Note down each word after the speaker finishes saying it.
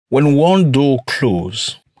When one door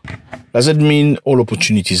closes, does it mean all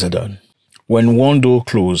opportunities are done? When one door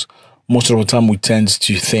closes, most of the time we tend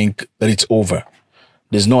to think that it's over.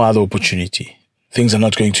 There's no other opportunity. Things are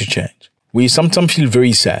not going to change. We sometimes feel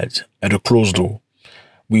very sad at a closed door.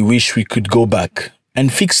 We wish we could go back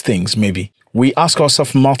and fix things, maybe. We ask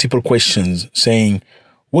ourselves multiple questions, saying,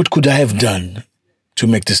 what could I have done to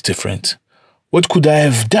make this different? What could I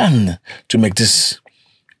have done to make this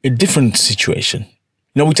a different situation?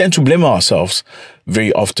 We tend to blame ourselves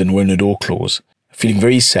very often when the door closes, feeling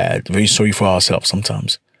very sad, very sorry for ourselves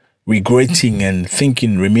sometimes, regretting and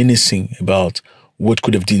thinking, reminiscing about what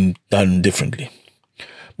could have been done differently.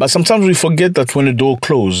 But sometimes we forget that when the door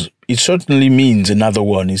closes, it certainly means another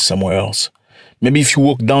one is somewhere else. Maybe if you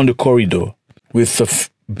walk down the corridor with a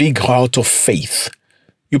big heart of faith,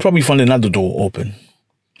 you probably find another door open.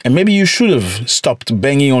 And maybe you should have stopped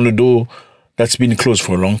banging on the door that's been closed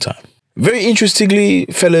for a long time. Very interestingly,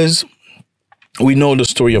 fellas, we know the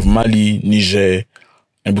story of Mali, Niger,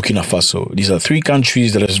 and Burkina Faso. These are three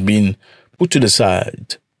countries that have been put to the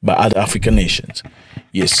side by other African nations.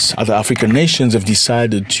 Yes, other African nations have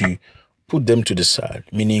decided to put them to the side,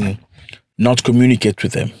 meaning not communicate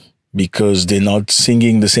with them because they're not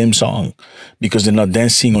singing the same song, because they're not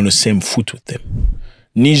dancing on the same foot with them.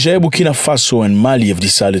 Niger, Burkina Faso, and Mali have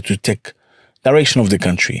decided to take direction of the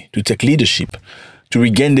country, to take leadership, to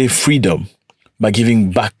regain their freedom by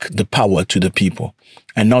giving back the power to the people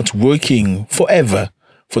and not working forever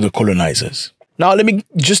for the colonizers. Now, let me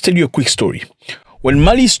just tell you a quick story. When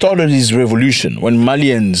Mali started his revolution, when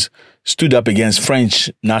Malians stood up against French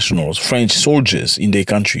nationals, French soldiers in their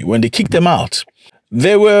country, when they kicked them out,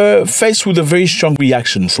 they were faced with a very strong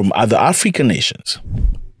reaction from other African nations.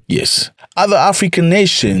 Yes, other African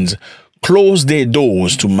nations closed their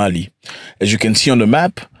doors to Mali. As you can see on the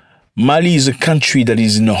map, Mali is a country that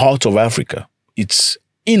is in the heart of Africa. It's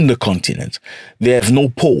in the continent. They have no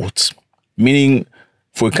ports, meaning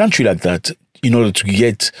for a country like that, in order to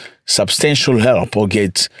get substantial help or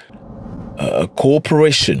get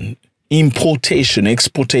cooperation, importation,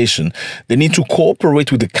 exportation, they need to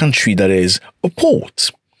cooperate with a country that has a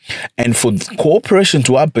port. And for cooperation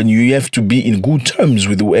to happen, you have to be in good terms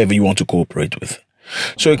with whoever you want to cooperate with.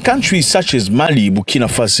 So a country such as Mali, Burkina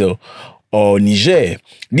Faso, or Niger,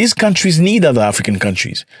 these countries need other African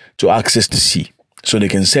countries to access the sea so they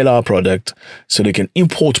can sell our product, so they can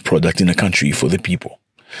import product in the country for the people.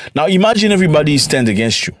 Now imagine everybody stand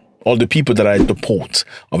against you. All the people that are at the port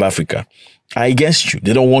of Africa are against you.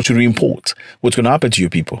 They don't want you to import. What's going to happen to your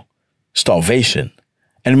people? Starvation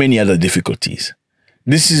and many other difficulties.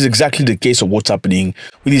 This is exactly the case of what's happening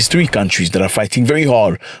with these three countries that are fighting very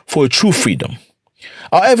hard for a true freedom.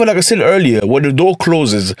 However, like I said earlier, when the door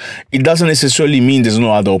closes, it doesn't necessarily mean there's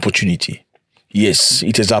no other opportunity. Yes,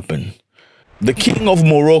 it has happened. The king of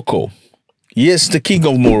Morocco, yes, the king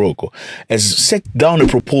of Morocco has set down a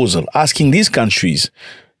proposal asking these countries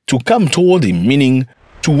to come toward him, meaning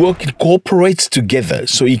to work and cooperate together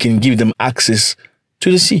so he can give them access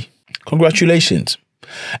to the sea. Congratulations.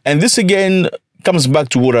 And this again comes back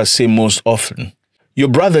to what I say most often. Your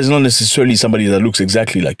brother is not necessarily somebody that looks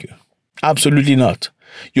exactly like you. Absolutely not.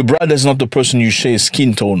 Your brother is not the person you share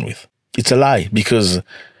skin tone with. It's a lie, because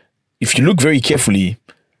if you look very carefully,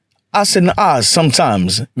 us and us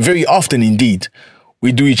sometimes, very often indeed,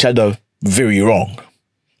 we do each other very wrong.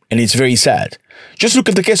 And it's very sad. Just look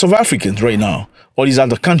at the case of Africans right now. All these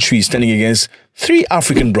other countries standing against three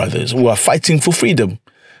African brothers who are fighting for freedom.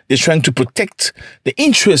 They're trying to protect the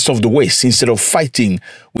interests of the West instead of fighting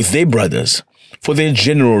with their brothers for their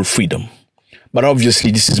general freedom. But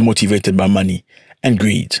obviously, this is motivated by money and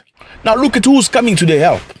greed. Now, look at who's coming to their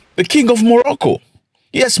help. The king of Morocco.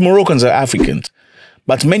 Yes, Moroccans are Africans,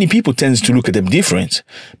 but many people tend to look at them different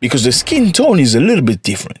because the skin tone is a little bit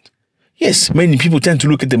different. Yes, many people tend to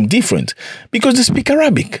look at them different because they speak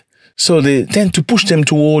Arabic. So they tend to push them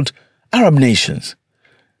toward Arab nations.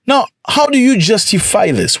 Now, how do you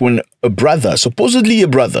justify this when a brother, supposedly a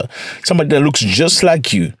brother, somebody that looks just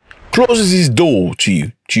like you, closes his door to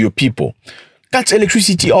you, to your people, cuts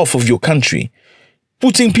electricity off of your country,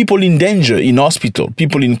 putting people in danger in hospital,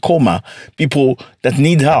 people in coma, people that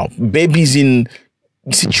need help, babies in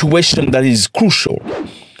situation that is crucial,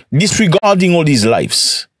 disregarding all these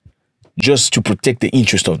lives just to protect the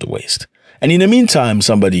interest of the West. And in the meantime,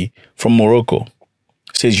 somebody from Morocco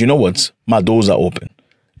says, you know what, my doors are open.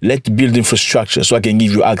 Let's build infrastructure so I can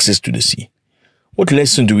give you access to the sea. What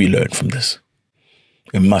lesson do we learn from this?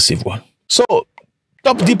 A massive one. So,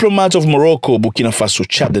 top diplomats of Morocco, Burkina Faso,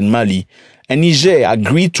 Chad, and Mali, and Niger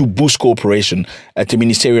agreed to boost cooperation at a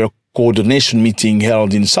ministerial coordination meeting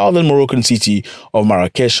held in southern Moroccan city of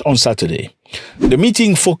Marrakesh on Saturday. The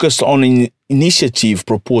meeting focused on an initiative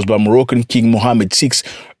proposed by Moroccan King Mohammed VI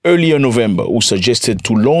earlier in November, who suggested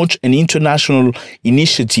to launch an international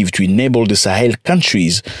initiative to enable the Sahel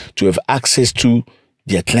countries to have access to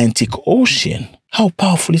the Atlantic Ocean. How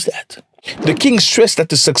powerful is that? The king stressed that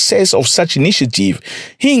the success of such initiative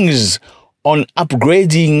hinges on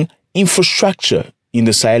upgrading infrastructure in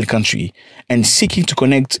the Sahel country and seeking to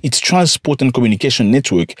connect its transport and communication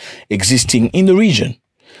network existing in the region.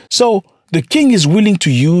 So the king is willing to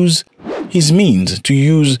use his means, to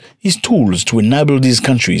use his tools to enable these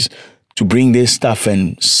countries to bring their stuff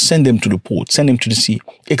and send them to the port, send them to the sea,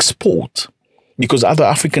 export. Because other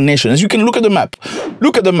African nations, as you can look at the map,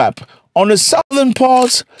 on the southern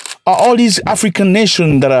part are all these African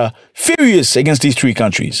nations that are furious against these three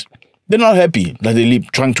countries. They're not happy that they live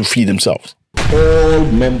trying to free themselves. All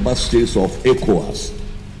member states of ECOWAS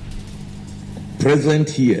present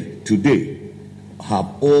here today have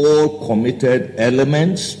all committed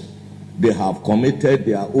elements. They have committed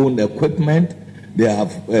their own equipment. They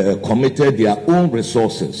have committed their own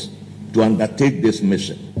resources to undertake this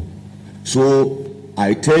mission. So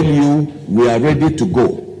I tell you, we are ready to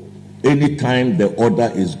go anytime the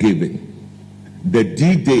order is given. The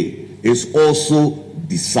D-Day is also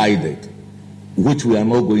decided, which we are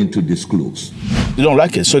not going to disclose. They don't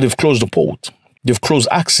like it, so they've closed the port. They've closed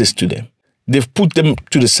access to them. They've put them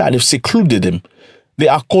to the side. They've secluded them. They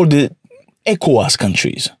are called the ECOWAS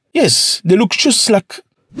countries. Yes, they look just like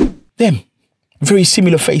them. Very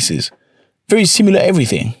similar faces. Very similar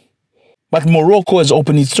everything. But Morocco has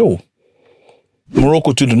opened its door.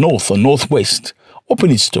 Morocco to the north or northwest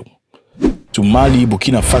opened its door to Mali,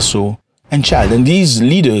 Burkina Faso, and Chad. And these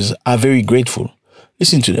leaders are very grateful.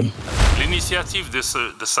 Listen to them. L'initiative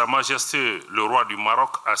de Sa Majesté le Roi du Maroc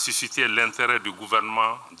a suscité l'intérêt du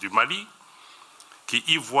gouvernement du Mali, qui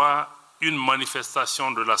y voit une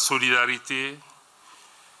manifestation de la solidarité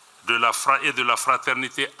et de la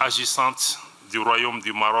fraternité agissante du Royaume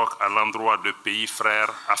du Maroc à l'endroit de pays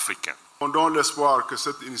frères africains. Nous avons l'espoir que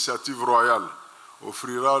cette initiative royale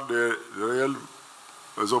offrira de réelles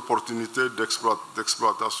opportunités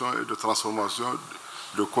d'exploitation et de transformation,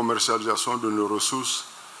 de commercialisation de nos ressources,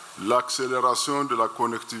 l'accélération de la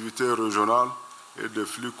connectivité régionale et des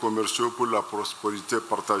flux commerciaux pour la prospérité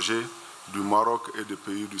partagée du Maroc et des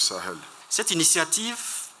pays du Sahel. Cette initiative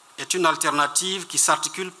est une alternative qui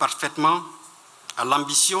s'articule parfaitement à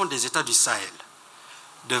l'ambition des États du Sahel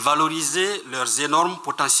de valoriser leurs énormes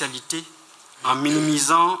potentialités en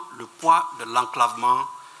minimisant le poids de l'enclavement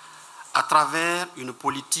à travers une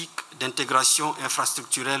politique d'intégration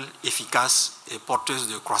infrastructurelle efficace et porteuse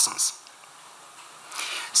de croissance.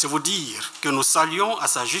 C'est vous dire que nous saluons à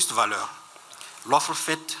sa juste valeur l'offre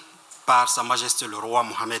faite par Sa Majesté le Roi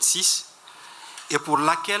Mohammed VI et pour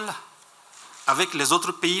laquelle, avec les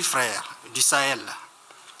autres pays frères du Sahel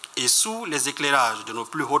et sous les éclairages de nos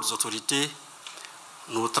plus hautes autorités,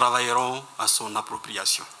 nous travaillerons à son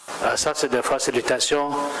appropriation. Ça, c'est des facilitations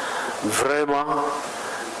vraiment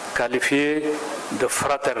qualifiées de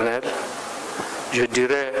fraternelles, je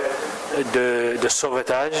dirais de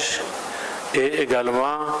sauvetage, et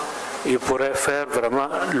également il pourrait faire vraiment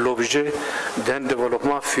l'objet d'un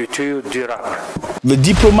développement futur durable. The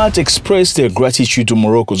diplomats expressed their gratitude to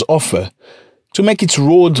Morocco's offer to make its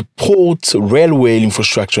road, port, railway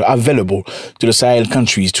infrastructure available to the Sahel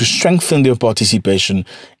countries to strengthen their participation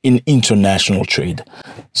in international trade.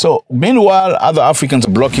 So, meanwhile, other Africans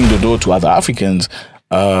are blocking the door to other Africans.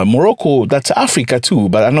 Morocco, that's Africa too,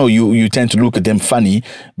 but I know you tend to look at them funny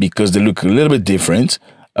because they look a little bit different.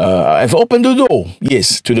 I've opened the door,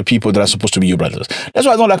 yes, to the people that are supposed to be your brothers. That's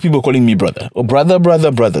why I don't like people calling me brother. Oh, brother.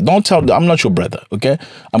 Don't I'm not your brother, okay?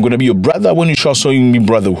 I'm going to be your brother when you start showing me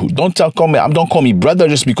brotherhood. Don't call me brother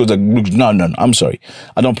just because I look. No, I'm sorry.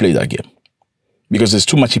 I don't play that game. Because there's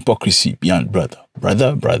too much hypocrisy beyond brother.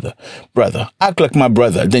 Brother. Act like my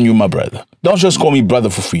brother, then you're my brother. Don't just call me brother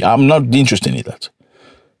for free. I'm not interested in that.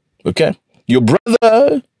 Okay? Your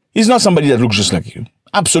brother is not somebody that looks just like you.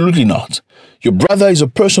 Absolutely not. Your brother is a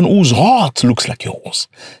person whose heart looks like yours.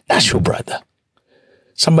 That's your brother.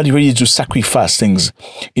 Somebody ready to sacrifice things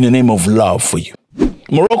in the name of love for you.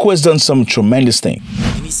 Morocco has done some tremendous things.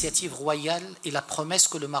 L'initiative royale est la promesse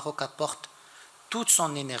que le Maroc apporte toute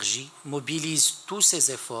son énergie, mobilise tous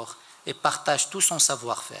ses efforts et partage tout son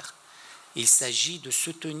savoir-faire. Il s'agit de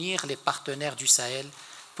soutenir les partenaires du Sahel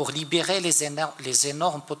pour libérer les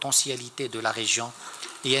énormes potentialités de la région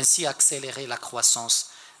et ainsi accélérer la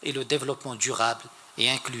croissance et le développement durable et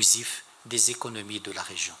inclusif des économies de la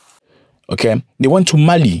région. Okay, they went to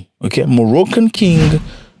Mali. Okay, Moroccan king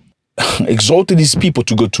exalted his people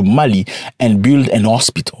to go to Mali and build an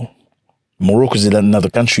hospital. Morocco is another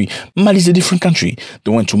country. Mali is a different country.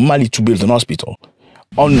 They went to Mali to build an hospital.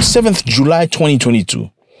 On 7th July 2022,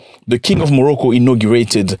 the King of Morocco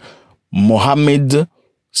inaugurated Mohammed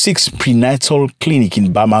VI prenatal clinic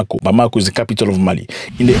in Bamako. Bamako is the capital of Mali,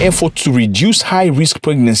 in the effort to reduce high-risk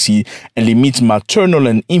pregnancy and limit maternal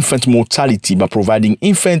and infant mortality by providing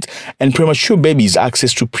infant and premature babies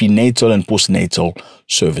access to prenatal and postnatal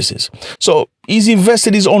services. So he's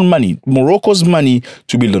invested his own money, Morocco's money,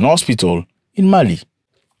 to build an hospital in Mali,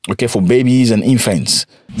 okay, for babies and infants.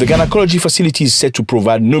 The gynecology facility is set to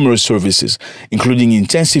provide numerous services, including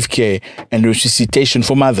intensive care and resuscitation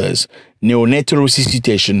for mothers, neonatal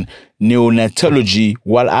resuscitation, neonatology,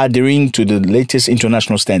 while adhering to the latest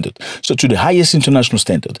international standard. So to the highest international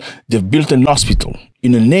standard, they've built an hospital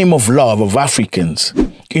in the name of love of Africans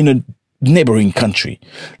in a neighboring country.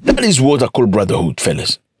 That is what I call brotherhood,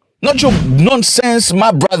 fellas. Not your nonsense,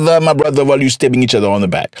 my brother, while you stabbing each other on the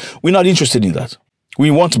back. We're not interested in that. We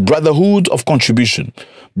want brotherhood of contribution.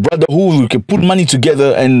 Brotherhood, we can put money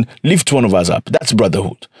together and lift one of us up. That's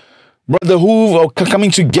brotherhood. Brotherhood of coming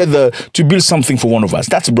together to build something for one of us.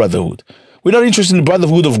 That's brotherhood. We're not interested in the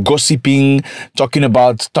brotherhood of gossiping, talking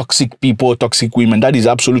about toxic people, toxic women. That is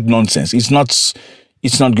absolute nonsense. It's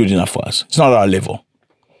not good enough for us. It's not our level.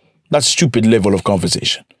 That's stupid level of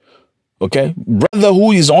conversation. Okay?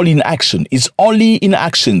 Brotherhood is only in action. It's only in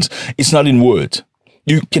actions. It's not in words.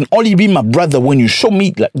 You can only be my brother when you show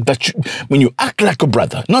me like that. When you act like a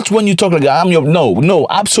brother, not when you talk like I'm your. No,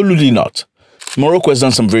 absolutely not. Morocco has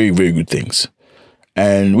done some very, very good things,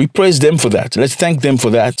 and we praise them for that. Let's thank them for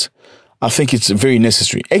that. I think it's very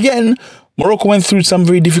necessary. Again, Morocco went through some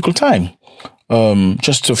very difficult time.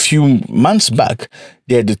 Just a few months back,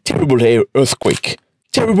 they had a terrible earthquake.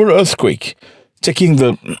 Terrible earthquake,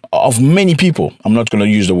 taking of many people. I'm not going to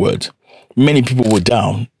use the word. Many people were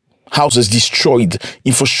down. Houses destroyed,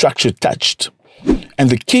 infrastructure touched. And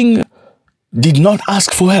the king did not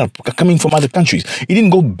ask for help coming from other countries. He didn't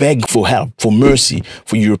go beg for help, for mercy,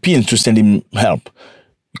 for Europeans to send him help.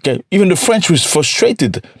 Okay? Even the French was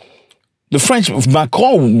frustrated.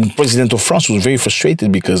 Macron, president of France, was very frustrated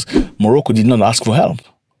because Morocco did not ask for help.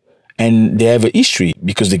 And they have a history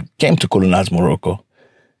because they came to colonize Morocco.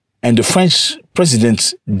 And the French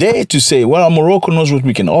president dared to say, well, Morocco knows what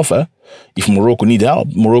we can offer. If Morocco need help,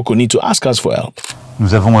 Morocco need to ask us for help.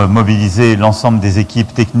 Nous avons mobilisé l'ensemble des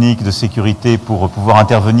équipes techniques de sécurité pour pouvoir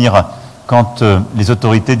intervenir quand les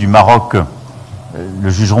autorités du Maroc le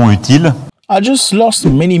jugeront utile. I just lost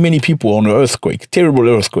many people on an earthquake, terrible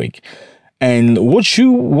earthquake. And what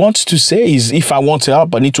you want to say is, if I want to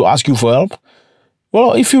help, I need to ask you for help.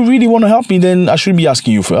 Well, if you really want to help me, then I shouldn't be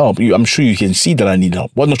asking you for help. I'm sure you can see that I need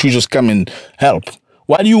help. Why don't you just come and help?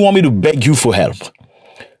 Why do you want me to beg you for help?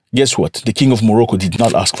 Guess what? The king of Morocco did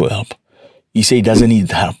not ask for help. He said he doesn't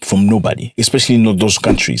need help from nobody, especially in those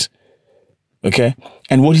countries. Okay?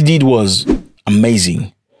 And what he did was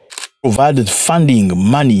amazing. Provided funding,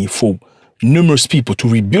 money for numerous people to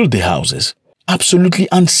rebuild their houses. Absolutely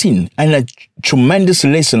unseen. And a tremendous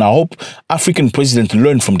lesson I hope African presidents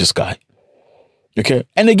learn from this guy. Okay?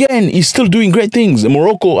 And again, he's still doing great things.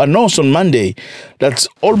 Morocco announced on Monday that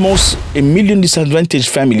almost 1 million disadvantaged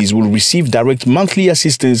families will receive direct monthly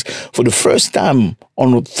assistance for the first time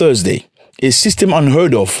on Thursday, a system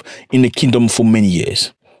unheard of in the kingdom for many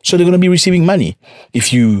years. So they're going to be receiving money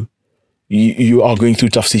if you are going through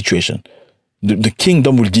a tough situation. The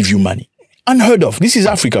kingdom will give you money. Unheard of. This is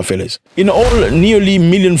Africa, fellas. In all, nearly 1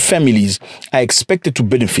 million families are expected to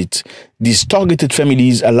benefit. These targeted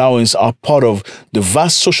families' allowance are part of the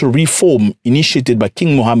vast social reform initiated by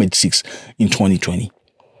King Mohammed VI in 2020.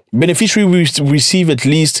 Beneficiaries will receive at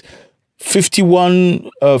least 500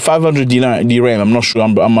 dirham. I'm not sure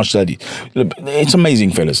how much that is. It's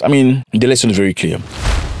amazing, fellas. I mean, the lesson is very clear.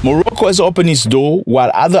 Morocco has opened its door while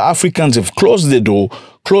other Africans have closed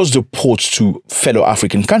the ports to fellow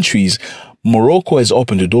African countries. Morocco has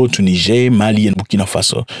opened the door to Niger, Mali, and Burkina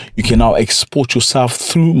Faso. You can now export yourself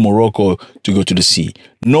through Morocco to go to the sea.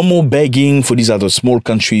 No more begging for these other small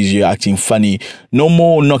countries. You're acting funny. No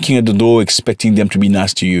more knocking at the door expecting them to be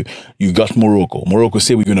nice to you. You got Morocco. Morocco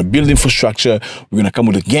said we're going to build infrastructure. We're going to come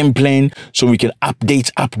with a game plan so we can upgrade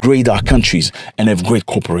our countries and have great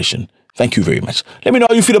cooperation. Thank you very much. Let me know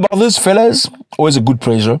how you feel about this, fellas. Always a good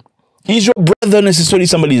pleasure. Is your brother necessarily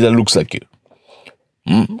somebody that looks like you?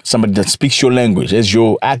 Somebody that speaks your language, has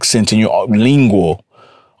your accent and your lingo?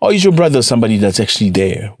 Or is your brother somebody that's actually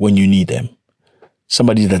there when you need them?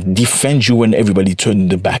 Somebody that defends you when everybody turns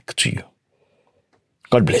their back to you?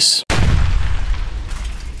 God bless.